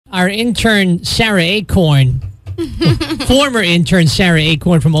our intern, Sara Achorn, former intern Sara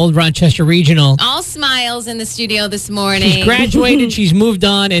Achorn from Old Rochester Regional. All smiles in the studio this morning. She's graduated, she's moved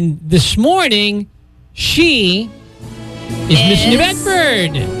on, and this morning, she is Miss New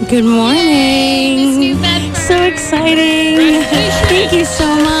Bedford. Good morning. Miss New Bedford. So exciting. Thank you so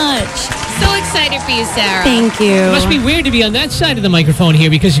much. So excited for you, Sarah. Thank you. It must be weird to be on that side of the microphone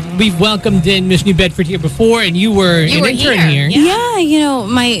here because we've welcomed in Miss New Bedford here before, and you were an intern here. Yeah, you know,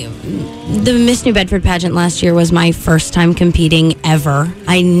 the Miss New Bedford pageant last year was my first time competing ever.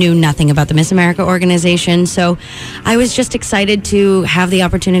 I knew nothing about the Miss America organization, so I was just excited to have the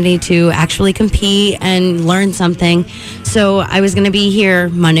opportunity to actually compete and learn something. So I was going to be here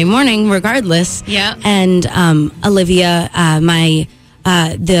Monday morning regardless. Yeah. And Olivia,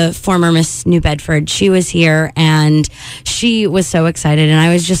 the former Miss New Bedford, she was here and she was so excited and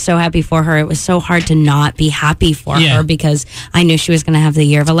I was just so happy for her. It was so hard to not be happy for her because I knew she was going to have the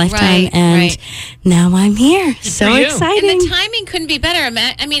year of a lifetime and now I'm here. So exciting. And the timing couldn't be better.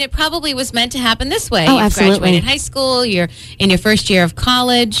 I mean, it probably was meant to happen this way. Oh, You absolutely. graduated high school, you're in your first year of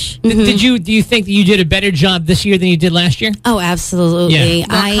college. Do you think that you did a better job this year than you did last year? Oh, absolutely.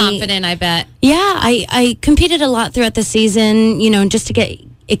 More confident, I bet. Yeah, I competed a lot throughout the season, you know, just to get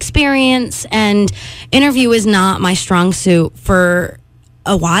experience, and interview is not my strong suit for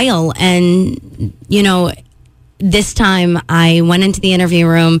a while. And, you know, this time I went into the interview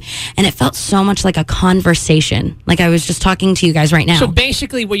room and it felt so much like a conversation. Like I was just talking to you guys right now. So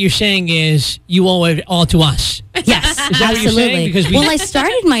basically what you're saying is you owe it all to us. Yes, Is that what you're saying? absolutely. Because I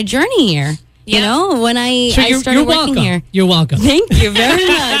started my journey here. You know, when I started you're working welcome. here. You're welcome. Thank you very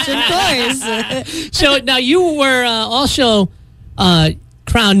much, of course. So now you were also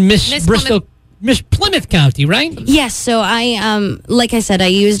crowned Miss Bristol, Miss Plymouth County, right? Yes. So I, like I said, I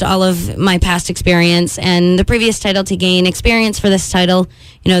used all of my past experience and the previous title to gain experience for this title.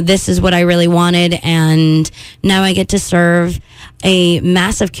 You know, this is what I really wanted, and now I get to serve a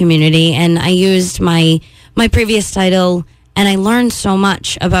massive community. And I used my previous title. And I learned so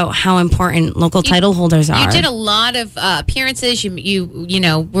much about how important local title holders are. You did a lot of appearances. You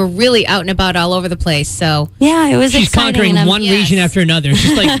know, were really out and about all over the place. So yeah, it was. She's exciting, conquering one region after another. It's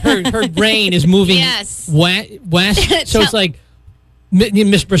just like her brain is moving west. So it's like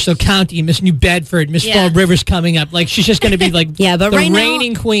Miss Bristol County, Miss New Bedford, Miss Fall River's coming up. Like she's just going to be like but the right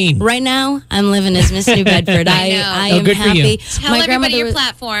reigning queen. Right now, I'm living as Miss New Bedford. I am good for happy. you. Tell everybody your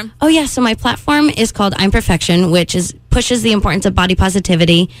platform. Oh yeah, so my platform is called I'm Perfection, which pushes the importance of body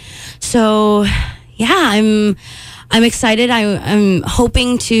positivity. So yeah, I'm excited. I'm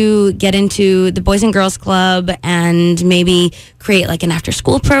hoping to get into the Boys and Girls Club and maybe create like an after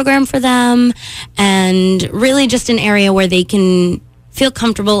school program for them, and really just an area where they can feel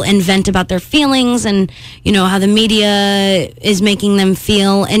comfortable and vent about their feelings and, you know, how the media is making them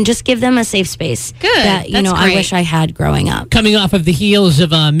feel, and just give them a safe space. Good. That, you know, I wish I had growing up. Coming off of the heels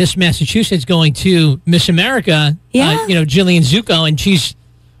of Miss Massachusetts going to Miss America, you know, Jillian Zucco, and she's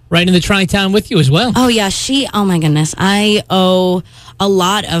right in the Tri-Town with you as well. Oh, yeah. Oh, my goodness. I owe a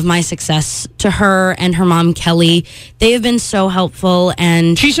lot of my success to her and her mom, Kelly. They have been so helpful.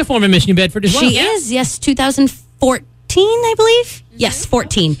 And she's a former Miss New Bedford as well. She is, yes. 2014, I believe. Yes,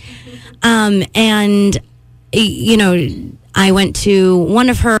 14. And, you know, I went to one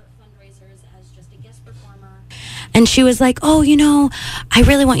of her fundraisers as just a guest performer. And she was like, oh, you know, I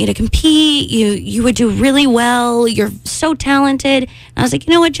really want you to compete. You would do really well. You're so talented. And I was like,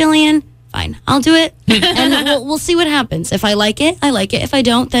 you know what, Jillian? Fine, I'll do it. And we'll see what happens. If I like it, I like it. If I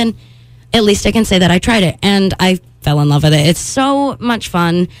don't, then at least I can say that I tried it. And I fell in love with it. It's so much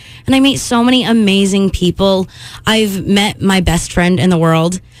fun. And I meet so many amazing people. I've met my best friend in the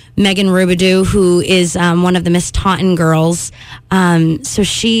world, Megan Rubidou, who is one of the Miss Taunton girls. So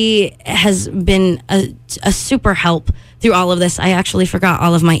she has been a super help through all of this. I actually forgot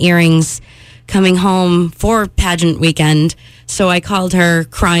all of my earrings coming home for pageant weekend. So I called her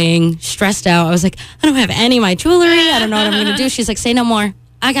crying, stressed out. I was like, I don't have any of my jewelry. I don't know what I'm going to do. She's like, say no more.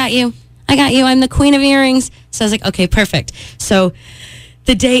 I got you. I'm the queen of earrings. So I was like, okay, perfect. So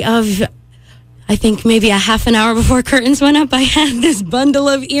the day of, I think maybe a half an hour before curtains went up, I had this bundle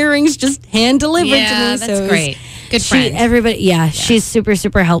of earrings just hand delivered to me. That's great. Good friend. Everybody, she's super,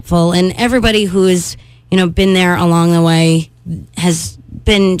 super helpful. And everybody who has, you know, been there along the way has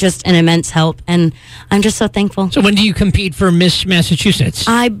been just an immense help, and I'm just so thankful. So when do you compete for Miss Massachusetts?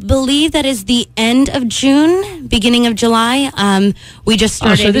 I believe that is the end of June, beginning of July. We just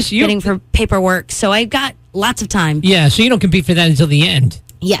started getting for paperwork, so I've got lots of time. Yeah, so you don't compete for that until the end.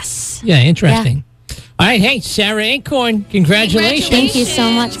 Yes. Yeah, interesting. All right, hey, Sara Achorn, congratulations. Thank you so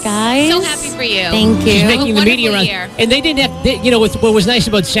much, guys. So happy for you. Thank you. She's making the media round. And they didn't have, what was nice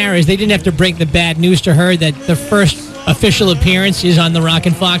about Sara is they didn't have to break the bad news to her that the first official appearance is on the Rock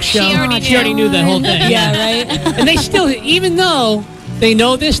and Fox show. She already knew that whole thing. Yeah, right? And they still, even though they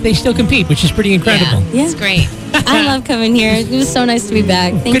know this, they still compete, which is pretty incredible. Yeah. It's great. I love coming here. It was so nice to be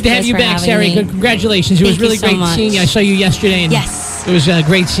back. Thank Good to have you back, Sara. Congratulations. It was really great seeing you. I saw you yesterday. And yes. It was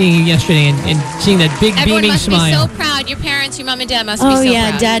great seeing you yesterday and seeing that big Everyone beaming must smile. be so proud. Your parents, your mom and dad must be so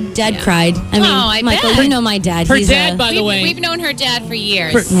proud. Dad cried. I mean, I Michael, bet. you know my dad. Her dad, by the way. We've known her dad for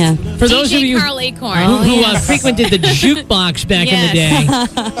years. For those of you Carl Achorn. who frequented the jukebox back in the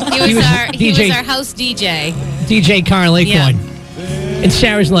day. He was our house DJ. DJ Carl Achorn. Yeah. And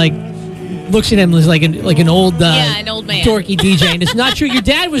Sarah's like, looks at him as like an old an old man. dorky DJ. And it's not true. Your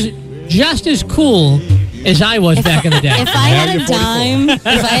dad was just as cool as I was back in the day. If I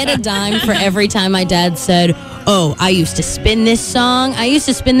had a dime for every time my dad said, "Oh, I used to spin this song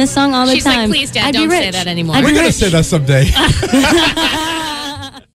all the She's time," like, please, Dad, I'd don't be say rich. that anymore. I'd be We're going to rich. say that someday.